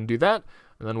going to go ahead and do that,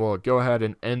 and then we'll go ahead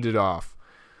and end it off.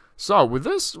 So, with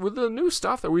the new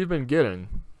stuff that we've been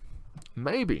getting,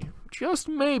 maybe, just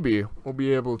maybe, we'll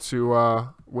be able to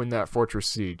win that fortress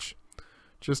siege.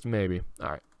 Just maybe.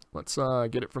 Alright, let's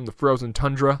get it from the frozen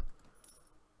tundra.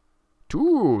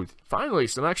 Ooh, finally,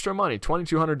 some extra money.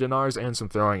 2,200 dinars and some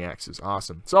throwing axes.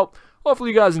 Awesome. So, hopefully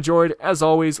you guys enjoyed. As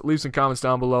always, leave some comments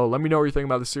down below. Let me know what you think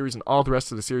about the series and all the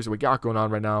rest of the series that we got going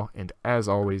on right now. And as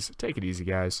always, take it easy,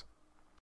 guys.